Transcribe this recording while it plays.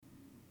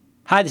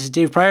Hi, this is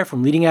Dave Pryor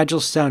from Leading Agile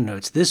Sound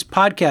Notes. This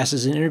podcast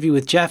is an interview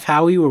with Jeff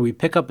Howie where we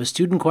pick up a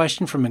student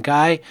question from a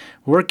guy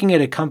working at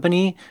a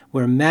company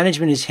where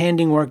management is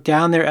handing work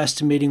down, they're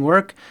estimating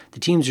work, the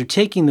teams are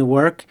taking the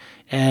work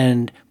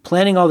and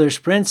planning all their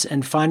sprints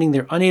and finding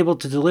they're unable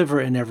to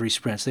deliver in every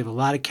sprint. So they have a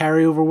lot of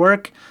carryover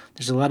work.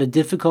 There's a lot of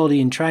difficulty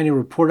in trying to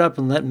report up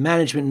and let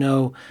management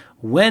know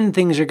when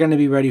things are going to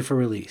be ready for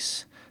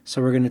release.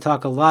 So we're going to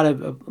talk a lot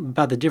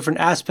about the different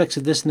aspects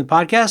of this in the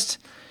podcast,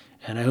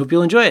 and I hope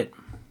you'll enjoy it.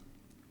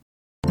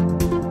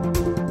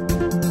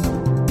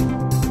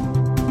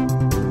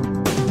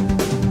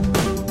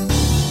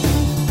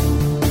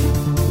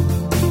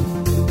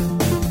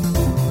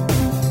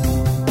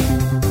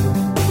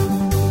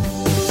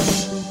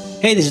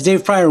 Hey, this is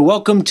Dave Pryor.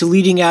 Welcome to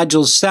Leading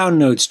Agile Sound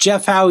Notes.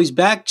 Jeff Howie's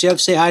back. Jeff,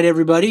 say hi to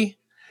everybody.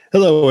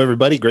 Hello,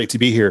 everybody. Great to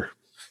be here.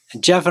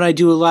 And Jeff and I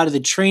do a lot of the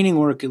training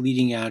work at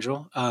Leading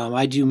Agile.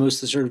 I do most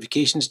of the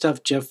certification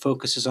stuff. Jeff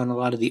focuses on a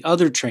lot of the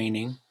other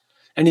training.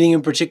 Anything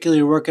in particular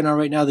you're working on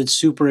right now that's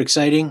super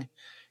exciting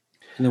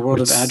in the world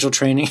of Agile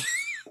training?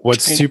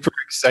 What's super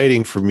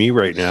exciting for me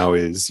right now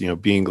is,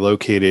 being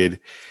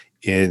located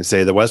in,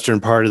 say, the western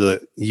part of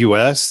the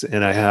U.S.,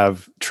 and I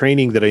have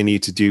training that I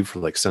need to do for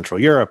like Central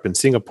Europe and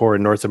Singapore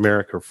and North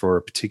America for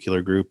a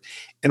particular group.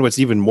 And what's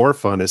even more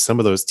fun is some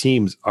of those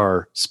teams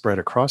are spread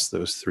across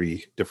those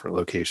 3 different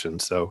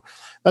locations. So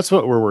that's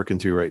what we're working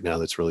through right now.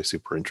 That's really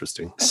super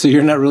interesting. So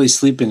you're not really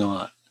sleeping a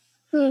lot?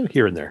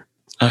 Here and there.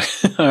 All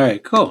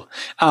right, cool.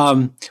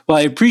 Well,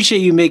 I appreciate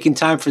you making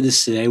time for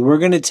this today. We're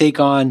going to take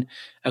on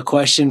a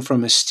question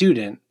from a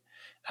student.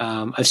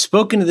 I've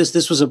spoken to this.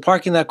 This was a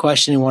parking lot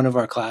question in one of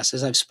our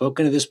classes. I've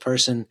spoken to this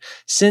person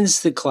since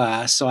the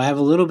class, so I have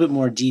a little bit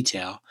more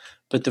detail.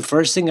 But the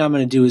first thing I'm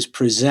going to do is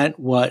present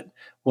what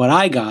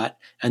I got,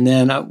 and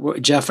then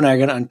Jeff and I are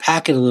going to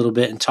unpack it a little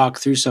bit and talk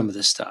through some of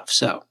this stuff.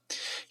 So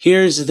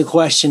here's the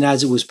question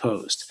as it was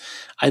posed.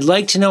 I'd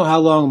like to know how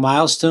long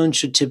milestones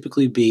should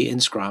typically be in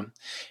Scrum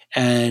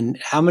and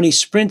how many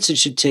sprints it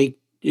should take.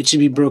 It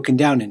should be broken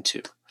down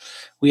into.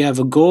 We have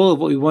a goal of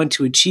what we want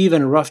to achieve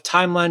and a rough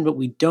timeline, but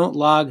we don't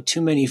log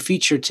too many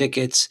feature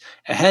tickets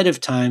ahead of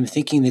time,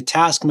 thinking the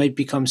task might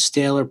become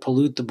stale or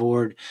pollute the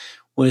board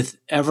with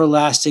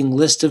everlasting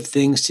list of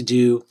things to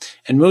do.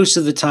 And most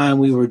of the time,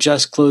 we were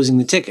just closing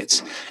the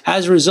tickets.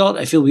 As a result,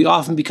 I feel we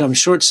often become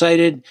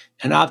short-sighted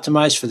and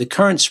optimize for the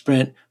current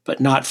sprint, but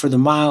not for the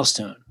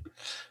milestone.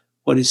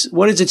 What is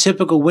a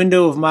typical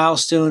window of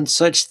milestones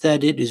such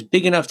that it is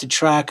big enough to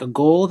track a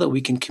goal that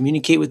we can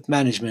communicate with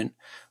management,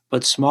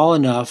 but small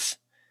enough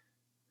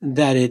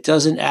that it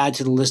doesn't add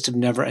to the list of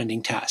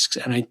never-ending tasks?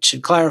 And I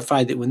should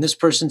clarify that when this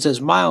person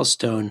says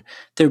milestone,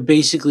 they're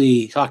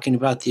basically talking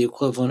about the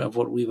equivalent of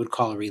what we would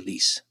call a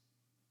release.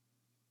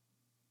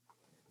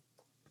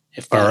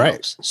 If that All right.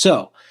 helps.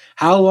 So,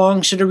 how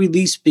long should a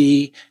release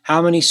be?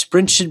 How many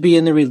sprints should be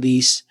in the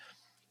release?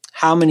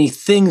 How many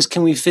things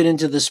can we fit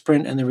into the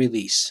sprint and the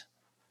release?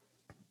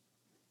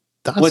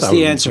 What's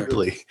the answer?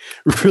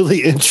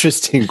 Really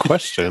interesting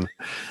question.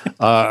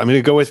 I'm going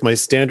to go with my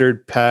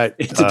standard pat.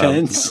 It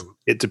depends.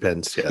 It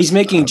depends. Yes. He's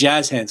making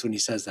jazz hands when he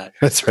says that.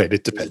 That's right.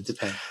 It depends. It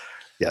depends.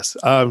 Yes.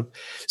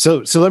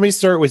 So let me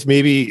start with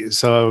maybe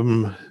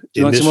some.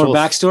 You want some more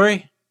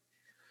backstory?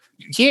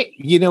 Yeah.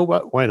 You know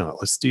what? Why not?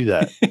 Let's do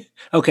that.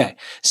 Okay.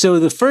 So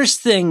the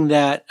first thing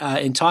that,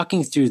 in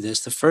talking through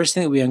this, the first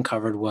thing that we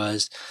uncovered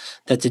was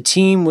that the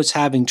team was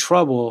having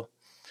trouble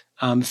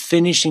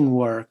finishing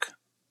work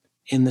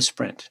in the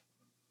sprint.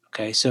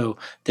 Okay. So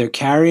they're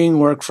carrying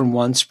work from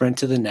one sprint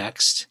to the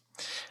next.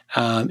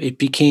 It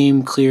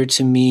became clear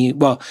to me,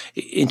 well,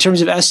 in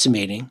terms of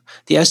estimating,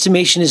 the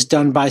estimation is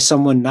done by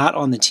someone not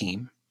on the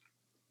team,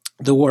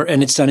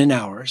 and it's done in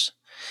hours.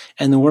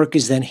 And the work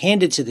is then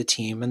handed to the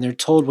team, and they're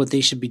told what they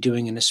should be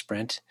doing in a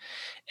sprint.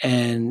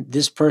 And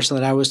this person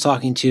that I was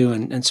talking to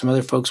and some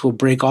other folks will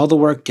break all the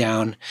work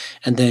down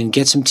and then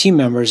get some team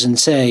members and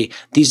say,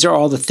 these are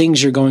all the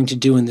things you're going to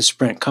do in the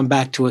sprint. Come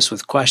back to us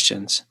with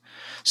questions.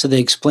 So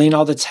they explain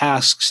all the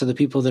tasks to the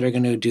people that are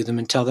going to do them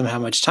and tell them how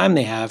much time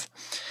they have.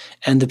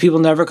 And the people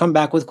never come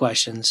back with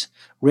questions,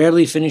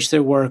 rarely finish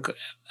their work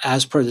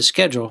as per the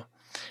schedule.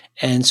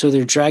 And so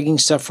they're dragging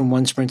stuff from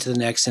one sprint to the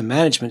next, and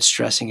management's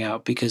stressing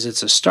out because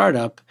it's a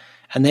startup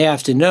and they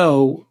have to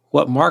know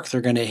what mark they're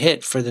going to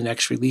hit for the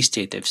next release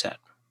date they've set.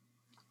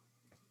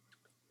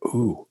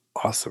 Ooh,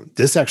 awesome.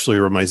 This actually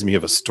reminds me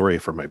of a story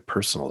from my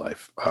personal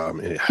life.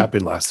 It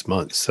happened last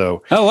month.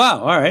 So, oh, wow.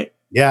 All right.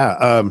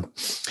 Yeah.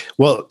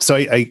 So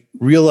I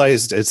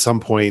realized at some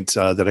point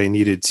that I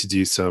needed to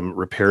do some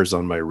repairs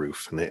on my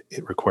roof, and it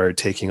required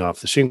taking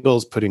off the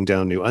shingles, putting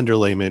down new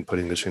underlayment,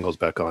 putting the shingles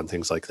back on,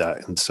 things like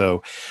that. And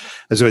so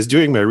as I was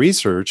doing my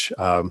research,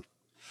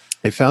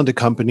 I found a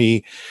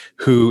company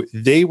who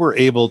they were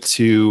able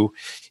to,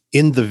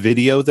 in the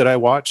video that I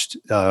watched,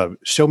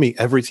 show me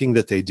everything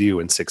that they do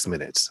in 6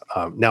 minutes.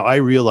 Now I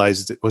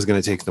realized it was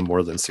going to take them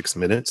more than 6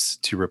 minutes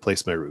to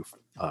replace my roof,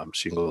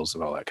 shingles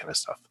and all that kind of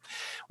stuff.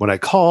 When I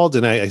called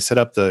and I set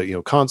up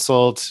the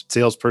consult,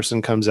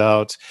 salesperson comes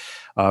out,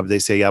 They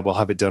say, yeah, we'll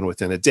have it done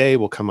within a day.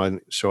 We'll come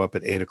on, show up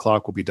at 8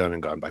 o'clock. We'll be done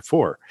and gone by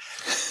 4.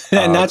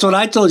 And that's what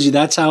I told you.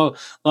 That's how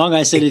long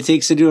I said it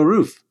takes to do a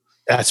roof.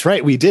 That's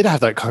right. We did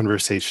have that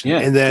conversation. Yeah.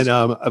 And then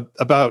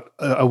about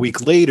a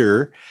week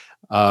later,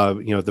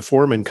 the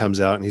foreman comes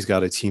out and he's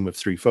got a team of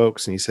 3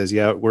 folks. And he says,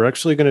 yeah, we're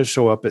actually going to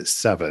show up at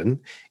 7.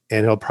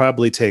 And it'll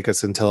probably take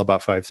us until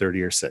about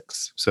 5:30 or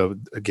 6. So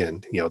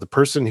again, the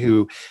person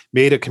who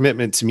made a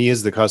commitment to me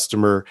as the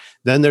customer,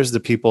 then there's the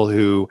people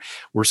who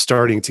were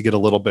starting to get a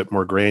little bit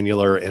more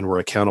granular and were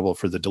accountable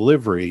for the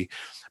delivery.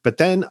 But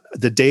then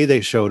the day they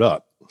showed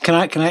up. Can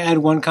I add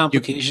one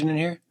complication in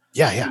here?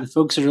 Yeah. The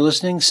folks that are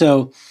listening.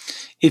 So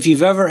if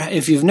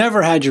you've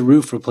never had your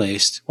roof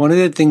replaced, one of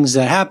the things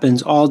that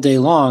happens all day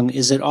long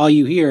is that all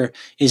you hear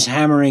is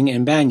hammering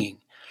and banging.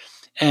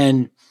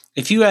 And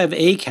if you have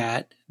a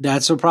cat,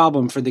 that's a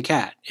problem for the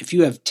cat. If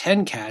you have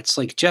 10 cats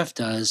like Jeff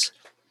does,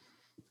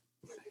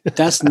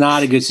 that's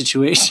not a good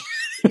situation.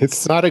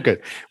 It's not a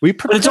good. But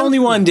it's only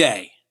one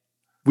day.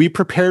 We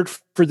prepared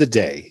for the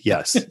day.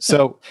 Yes.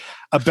 So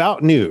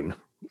about noon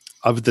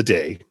of the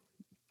day,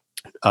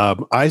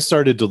 I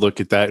started to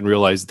look at that and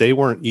realize they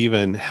weren't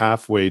even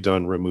halfway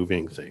done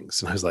removing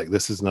things. And I was like,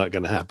 this is not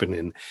going to happen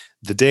in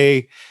the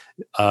day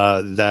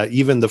that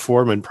even the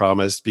foreman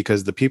promised,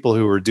 because the people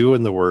who were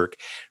doing the work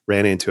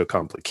ran into a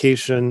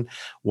complication.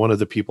 One of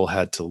the people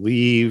had to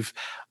leave.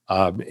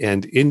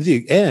 And in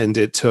the end,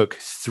 it took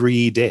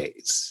 3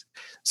 days.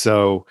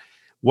 So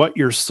what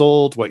you're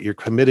sold, what you're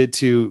committed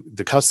to,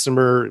 the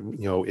customer,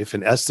 if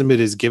an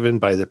estimate is given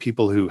by the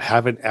people who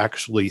haven't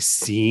actually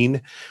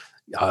seen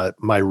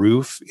my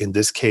roof, in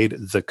this case,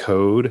 the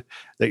code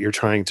that you're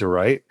trying to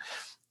write.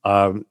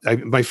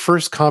 My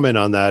first comment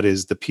on that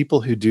is the people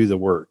who do the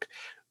work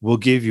will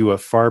give you a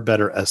far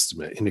better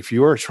estimate. And if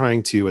you are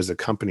trying to, as a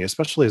company,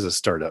 especially as a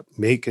startup,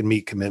 make and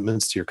meet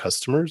commitments to your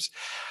customers,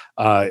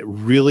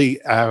 really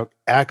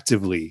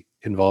actively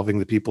involving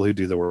the people who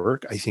do the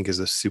work, I think is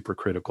a super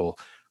critical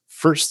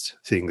first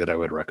thing that I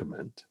would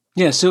recommend.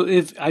 Yeah, so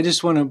if I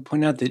just want to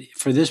point out that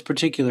for this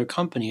particular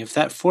company, if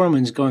that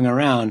foreman's going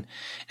around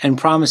and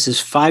promises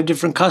 5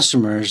 different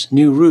customers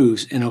new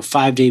roofs in a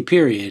 5-day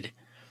period,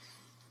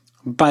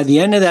 by the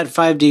end of that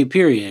 5-day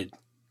period,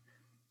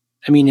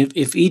 I mean,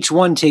 if each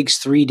one takes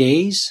 3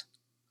 days,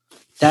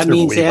 that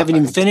means they haven't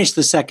even finished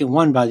the second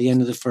one by the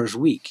end of the first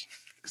week.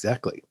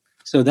 Exactly.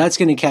 So that's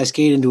going to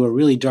cascade into a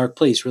really dark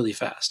place really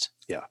fast.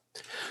 Yeah.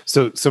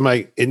 So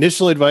my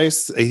initial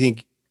advice, I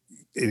think,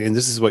 and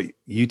this is what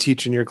you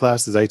teach in your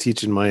classes, I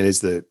teach in mine,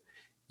 is that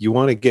you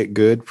want to get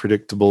good,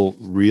 predictable,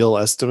 real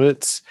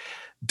estimates.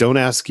 Don't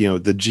ask,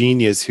 the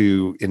genius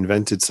who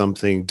invented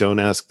something. Don't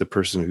ask the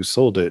person who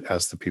sold it.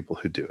 Ask the people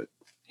who do it.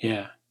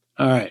 Yeah.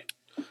 All right.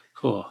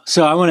 Cool.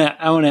 So I want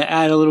to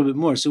add a little bit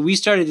more. So we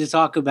started to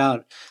talk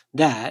about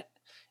that.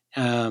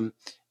 Have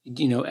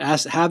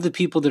the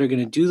people that are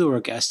going to do the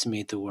work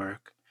estimate the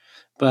work.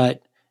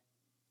 But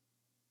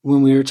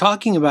when we were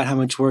talking about how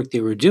much work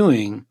they were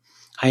doing,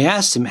 I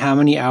asked him how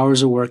many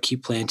hours of work he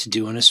planned to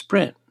do in a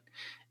sprint.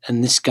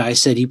 And this guy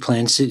said he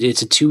plans to,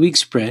 it's a 2-week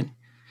sprint.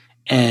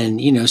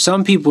 And,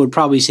 some people would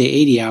probably say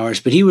 80 hours,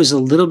 but he was a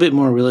little bit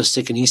more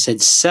realistic. And he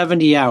said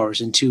 70 hours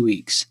in 2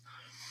 weeks.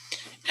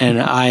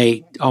 And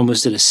I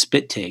almost did a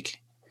spit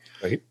take.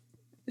 Right.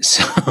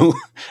 So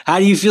how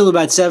do you feel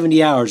about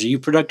 70 hours? Are you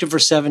productive for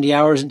 70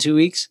 hours in 2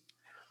 weeks?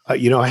 I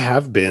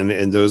have been,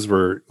 and those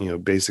were,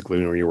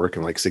 basically when you're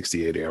working like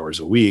 60, 80 hours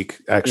a week,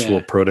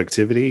 actual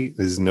productivity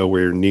is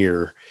nowhere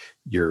near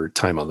your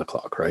time on the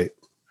clock, right?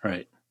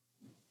 Right.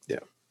 Yeah.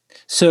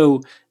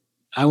 So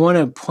I want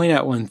to point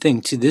out one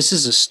thing too. This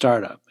is a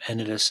startup,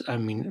 and it is,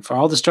 for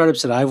all the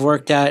startups that I've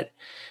worked at,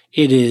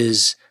 it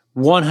is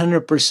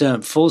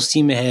 100% full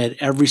steam ahead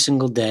every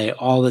single day,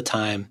 all the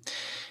time.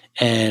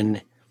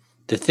 And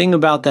the thing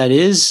about that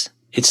is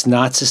it's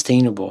not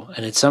sustainable.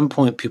 And at some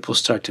point, people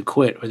start to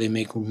quit or they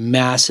make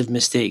massive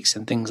mistakes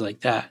and things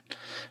like that.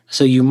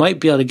 So you might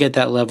be able to get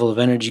that level of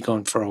energy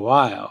going for a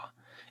while.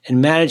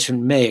 And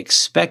management may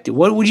expect it.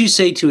 What would you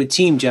say to a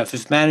team, Jeff,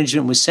 if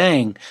management was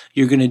saying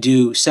you're going to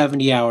do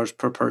 70 hours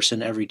per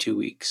person every 2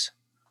 weeks?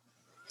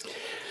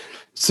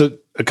 So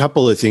a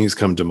couple of things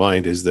come to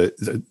mind is that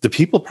the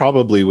people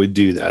probably would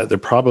do that. They're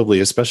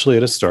probably, especially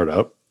at a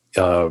startup,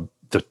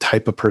 the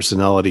type of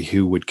personality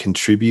who would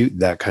contribute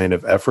that kind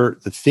of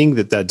effort. The thing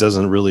that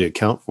doesn't really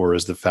account for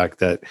is the fact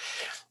that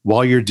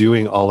while you're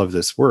doing all of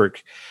this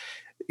work,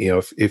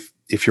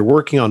 if you're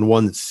working on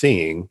one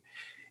thing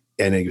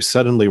and you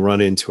suddenly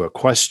run into a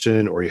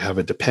question or you have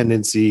a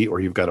dependency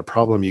or you've got a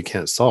problem you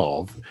can't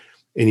solve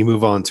and you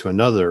move on to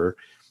another,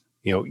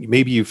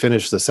 maybe you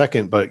finish the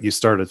second, but you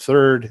start a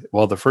third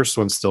while the first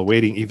one's still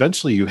waiting.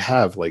 Eventually you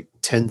have like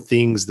 10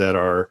 things that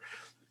are,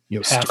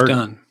 half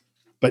done,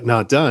 but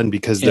not done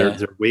because they're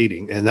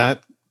waiting. And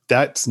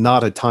that's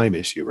not a time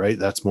issue, right?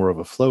 That's more of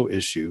a flow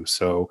issue.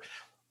 So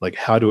like,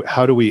 how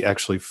do we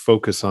actually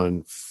focus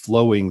on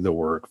flowing the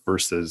work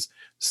versus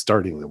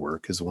starting the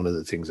work is one of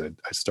the things I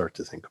start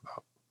to think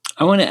about.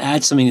 I want to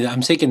add something.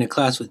 I'm taking a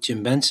class with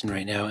Jim Benson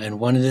right now, and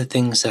one of the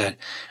things that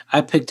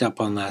I picked up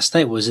on last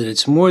night was that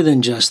it's more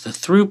than just the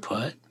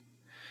throughput,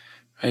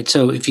 right?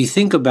 So if you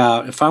think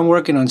about, if I'm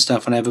working on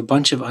stuff and I have a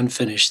bunch of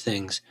unfinished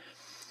things,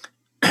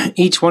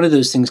 each one of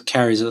those things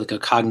carries like a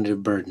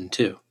cognitive burden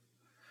too.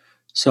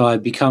 So I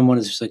become one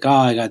of those like, oh,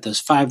 I got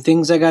those 5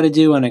 things I got to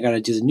do, and I got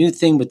to do the new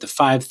thing with the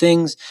 5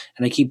 things,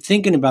 and I keep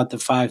thinking about the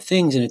 5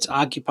 things, and it's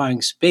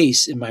occupying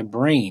space in my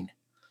brain,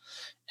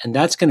 and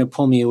that's going to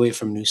pull me away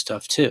from new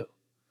stuff too.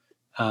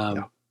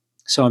 Yeah.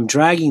 So I'm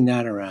dragging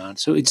that around.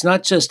 So it's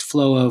not just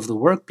flow of the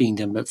work being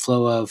done, but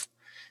flow of,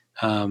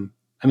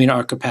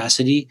 our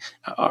capacity,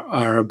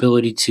 our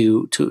ability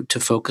to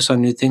focus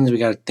on new things. We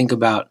got to think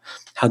about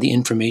how the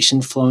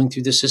information flowing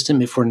through the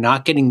system. If we're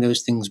not getting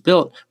those things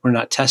built, we're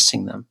not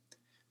testing them,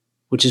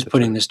 which is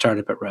putting the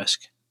startup at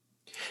risk.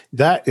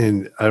 That,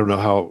 and I don't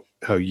know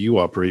how you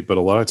operate, but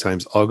a lot of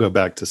times I'll go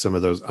back to some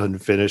of those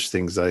unfinished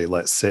things I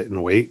let sit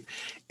and wait,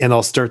 and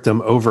I'll start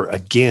them over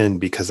again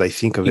because I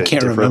think of it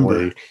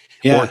differently.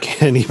 Yeah. Or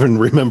can't even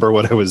remember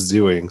what I was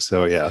doing.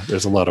 So yeah,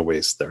 there's a lot of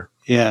waste there.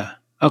 Yeah.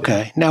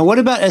 Okay. Now, what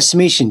about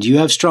estimation? Do you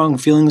have strong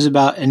feelings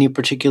about any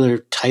particular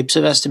types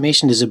of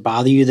estimation? Does it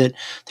bother you that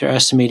they're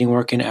estimating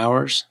work in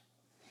hours?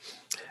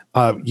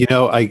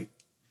 I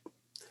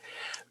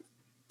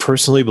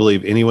personally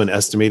believe anyone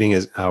estimating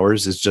his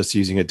hours is just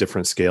using a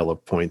different scale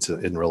of points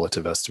in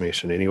relative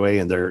estimation anyway,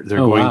 and they're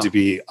going to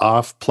be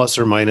off plus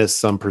or minus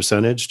some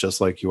percentage,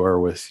 just like you are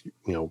with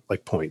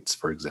like points,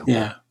 for example.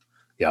 Yeah.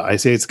 I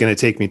say it's going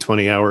to take me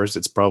 20 hours.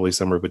 It's probably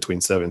somewhere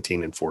between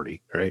 17 and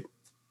 40, right?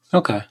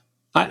 Okay.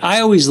 I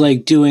always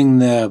like doing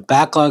the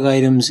backlog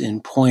items in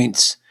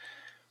points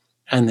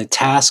and the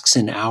tasks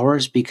in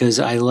hours because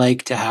I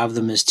like to have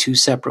them as 2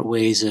 separate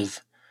ways of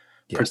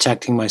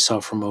protecting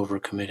myself from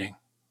overcommitting.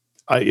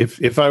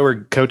 If I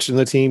were coaching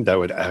the team, that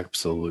would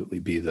absolutely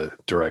be the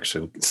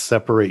direction.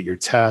 Separate your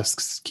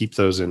tasks, keep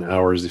those in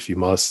hours if you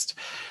must,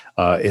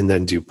 and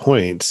then do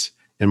points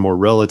and more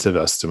relative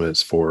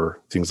estimates for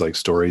things like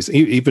stories,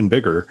 even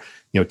bigger,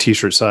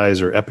 t-shirt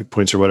size or epic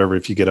points or whatever,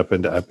 if you get up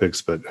into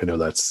epics, but I know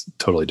that's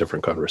totally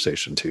different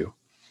conversation too.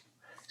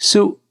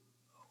 So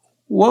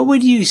what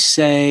would you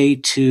say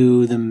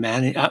to the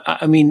manager?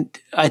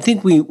 I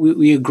think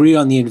we agree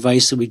on the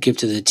advice that we give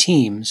to the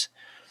teams.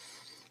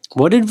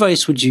 What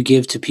advice would you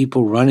give to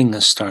people running a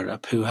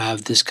startup who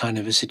have this kind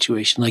of a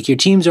situation? Like your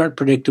teams aren't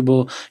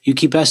predictable. You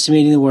keep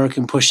estimating the work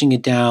and pushing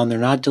it down. They're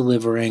not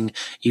delivering.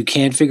 You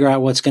can't figure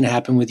out what's going to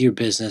happen with your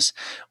business.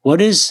 What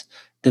does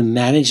the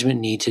management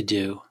need to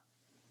do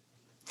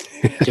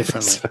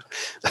differently?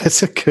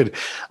 That's a good,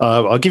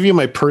 I'll give you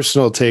my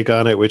personal take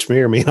on it, which may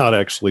or may not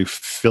actually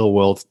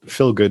feel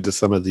good to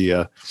some of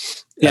the,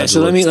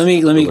 so let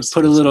me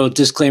put a little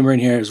disclaimer in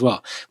here as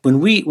well.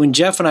 When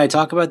Jeff and I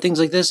talk about things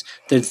like this,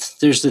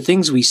 there's the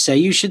things we say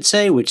you should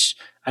say, which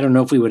I don't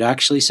know if we would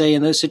actually say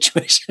in those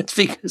situations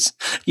because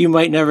you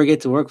might never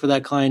get to work for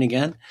that client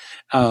again.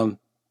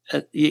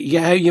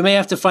 You may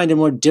have to find a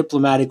more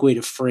diplomatic way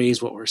to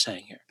phrase what we're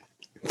saying here.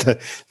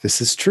 This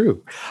is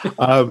true.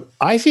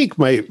 I think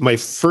my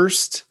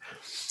first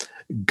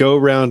go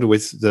round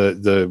with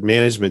the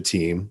management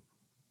team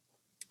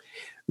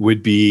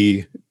would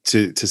be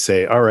to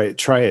say, all right,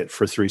 try it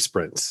for 3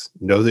 sprints.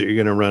 Know that you're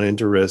going to run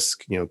into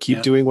risk.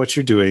 Keep doing what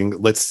you're doing.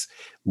 Let's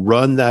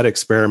run that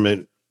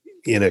experiment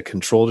in a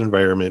controlled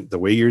environment the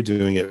way you're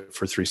doing it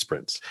for 3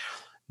 sprints.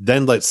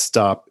 Then let's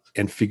stop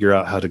and figure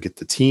out how to get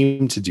the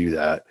team to do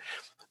that.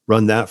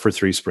 Run that for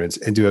 3 sprints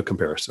and do a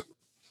comparison.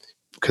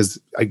 Because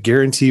I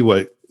guarantee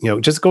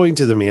just going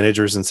to the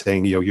managers and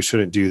saying, you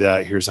shouldn't do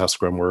that. Here's how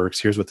Scrum works.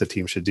 Here's what the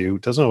team should do.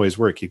 Doesn't always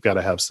work. You've got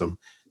to have some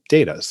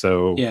data.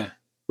 So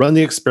run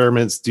the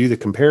experiments, do the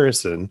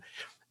comparison,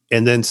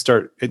 and then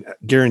start.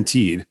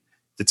 Guaranteed,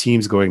 the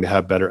team's going to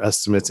have better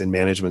estimates and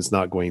management's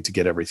not going to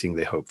get everything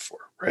they hoped for,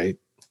 right?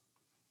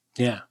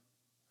 Yeah.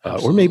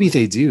 Or maybe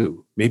they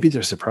do. Maybe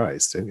they're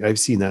surprised. I've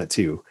seen that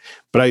too.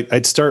 But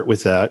I'd start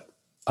with that.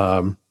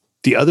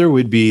 The other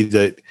would be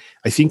that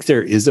I think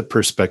there is a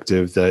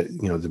perspective that,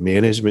 the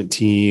management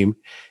team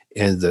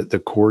and the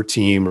core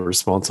team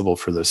responsible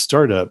for the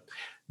startup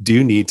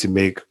do need to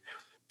make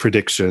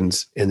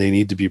predictions, and they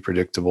need to be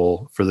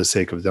predictable for the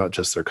sake of not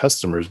just their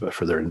customers, but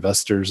for their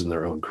investors and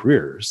their own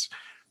careers.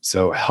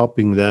 So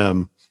helping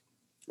them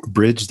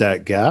bridge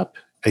that gap,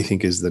 I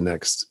think, is the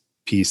next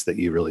piece that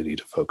you really need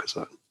to focus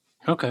on.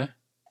 Okay.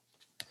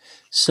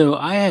 So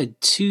I had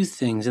 2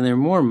 things, and they're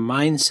more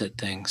mindset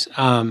things.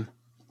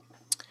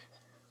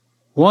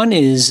 One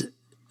is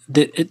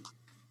that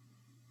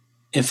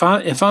if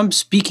I'm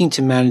speaking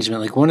to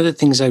management, like one of the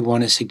things I'd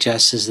want to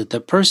suggest is that the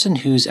person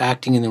who's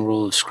acting in the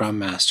role of Scrum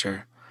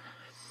Master,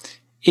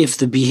 if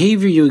the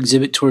behavior you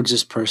exhibit towards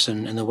this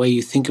person and the way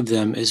you think of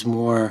them is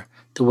more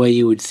the way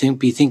you would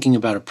be thinking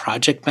about a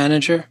project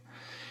manager,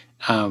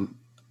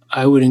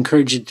 I would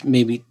encourage you to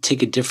maybe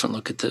take a different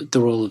look at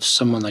the role of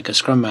someone like a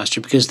Scrum Master,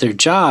 because their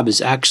job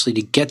is actually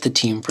to get the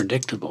team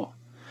predictable.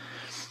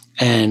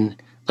 And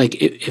Like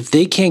if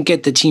they can't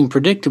get the team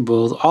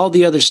predictable, all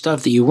the other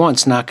stuff that you want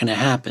is not going to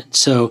happen.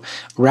 So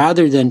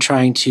rather than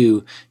trying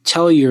to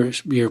tell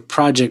your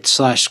project /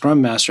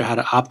 Scrum Master how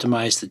to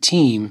optimize the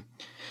team,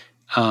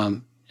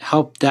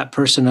 help that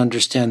person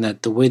understand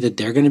that the way that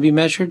they're going to be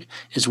measured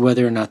is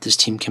whether or not this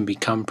team can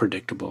become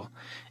predictable.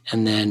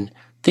 And then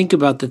think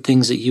about the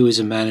things that you as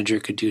a manager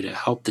could do to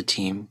help the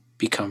team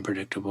become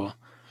predictable.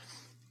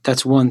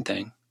 That's one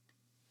thing.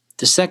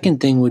 The second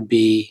thing would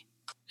be,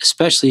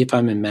 especially if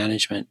I'm in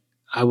management,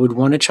 I would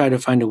want to try to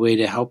find a way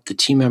to help the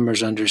team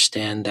members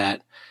understand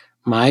that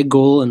my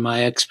goal and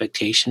my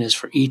expectation is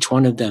for each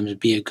one of them to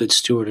be a good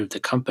steward of the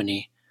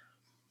company.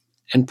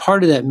 And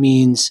part of that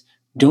means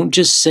don't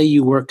just say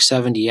you work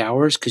 70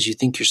 hours because you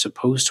think you're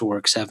supposed to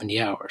work 70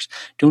 hours.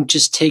 Don't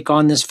just take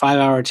on this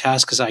 5-hour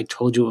task because I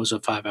told you it was a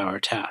 5-hour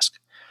task.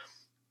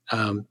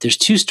 There's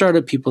 2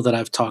 startup people that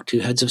I've talked to,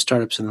 heads of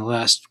startups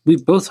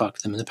we've both talked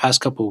to them in the past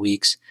couple of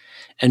weeks,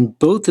 and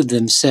both of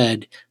them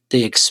said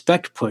they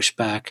expect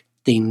pushback,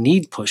 they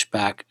need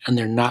pushback, and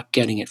they're not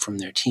getting it from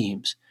their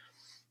teams.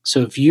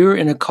 So if you're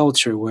in a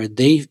culture where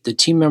the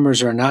team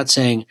members are not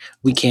saying,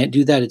 we can't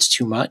do that, it's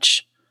too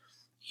much,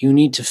 you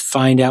need to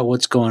find out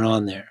what's going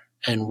on there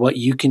and what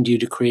you can do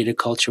to create a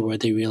culture where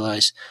they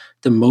realize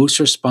the most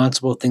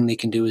responsible thing they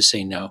can do is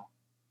say no,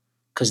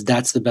 because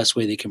that's the best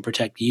way they can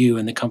protect you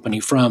and the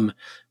company from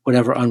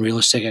whatever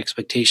unrealistic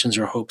expectations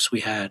or hopes we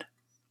had.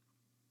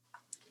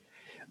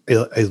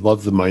 I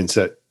love the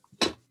mindset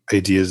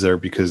ideas there,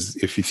 because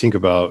if you think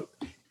about,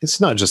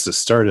 it's not just a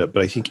startup,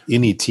 but I think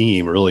any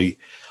team really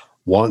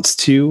wants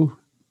to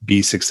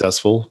be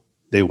successful.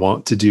 They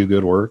want to do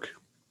good work.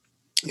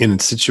 In a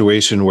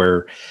situation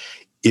where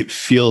it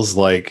feels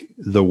like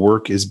the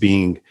work is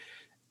being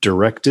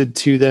directed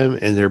to them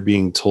and they're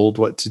being told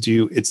what to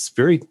do, it's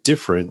very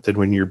different than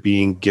when you're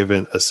being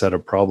given a set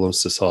of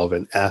problems to solve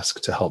and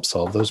asked to help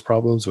solve those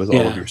problems with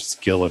all of your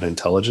skill and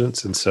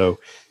intelligence. And so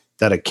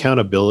that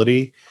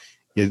accountability,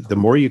 the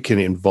more you can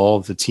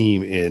involve the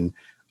team in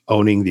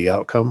owning the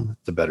outcome,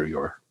 the better you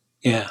are.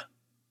 Yeah.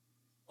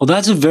 Well,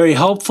 that's a very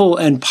helpful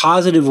and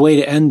positive way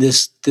to end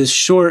this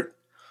short,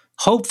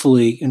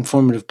 hopefully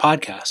informative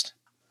podcast.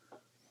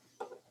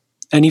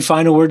 Any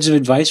final words of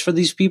advice for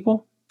these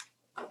people?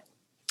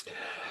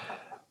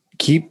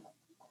 Keep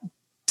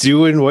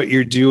doing what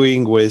you're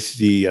doing with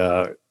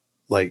the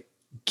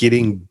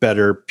getting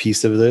better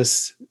piece of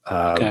this.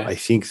 Okay. I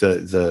think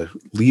the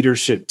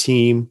leadership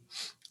team,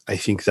 I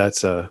think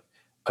that's a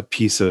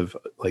piece of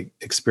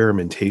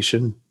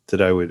experimentation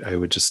that I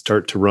would just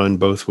start to run,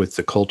 both with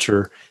the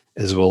culture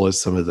as well as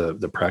some of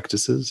the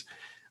practices.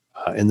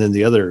 And then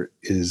the other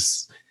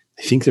is,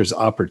 I think there's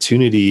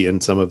opportunity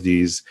in some of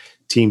these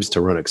teams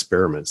to run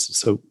experiments.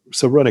 So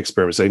run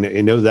experiments. I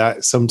know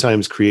that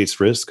sometimes creates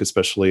risk,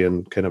 especially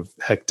in kind of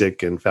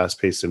hectic and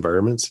fast-paced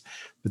environments,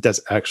 but that's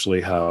actually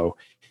how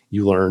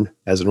you learn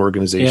as an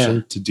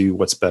organization to do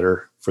what's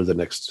better for the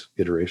next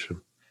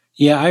iteration.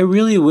 Yeah, I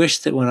really wish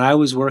that when I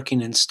was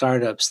working in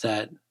startups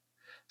that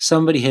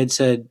somebody had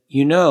said,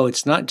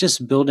 it's not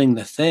just building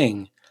the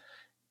thing.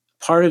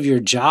 Part of your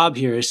job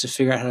here is to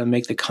figure out how to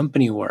make the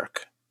company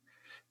work.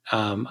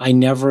 I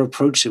never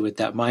approached it with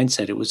that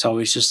mindset. It was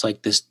always just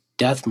like this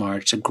death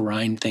march to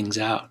grind things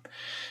out.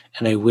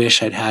 And I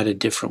wish I'd had a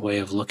different way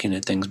of looking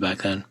at things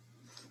back then.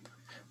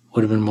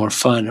 Would have been more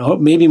fun, or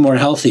maybe more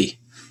healthy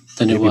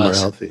than it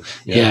was. More healthy.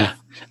 Yeah.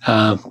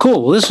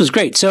 Cool. Well, this was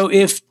great. So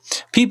if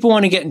people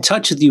want to get in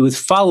touch with you with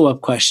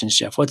follow-up questions,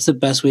 Jeff, what's the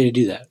best way to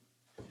do that?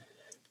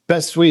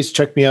 Best way is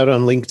check me out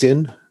on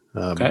LinkedIn.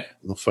 Okay.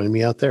 You'll find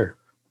me out there.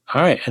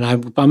 All right. And I'm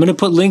going to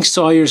put links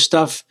to all your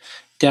stuff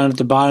down at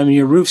the bottom.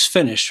 Your roof's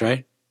finished,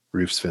 right?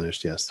 Roof's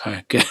finished, yes. All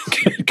right, good,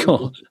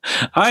 cool.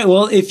 All right,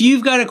 well, if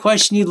you've got a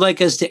question you'd like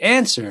us to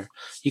answer,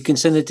 you can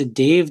send it to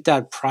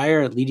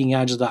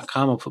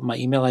dave.pryor@leadingagile.com. I'll put my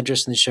email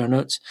address in the show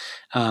notes.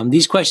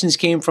 These questions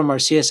came from our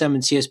CSM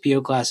and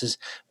CSPO classes,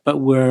 but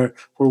we're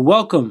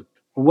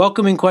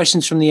welcoming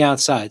questions from the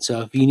outside.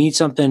 So if you need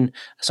some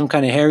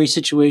kind of hairy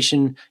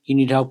situation you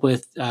need help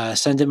with,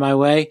 send it my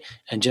way,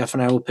 and Jeff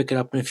and I will pick it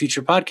up in a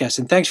future podcast.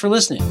 And thanks for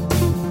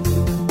listening.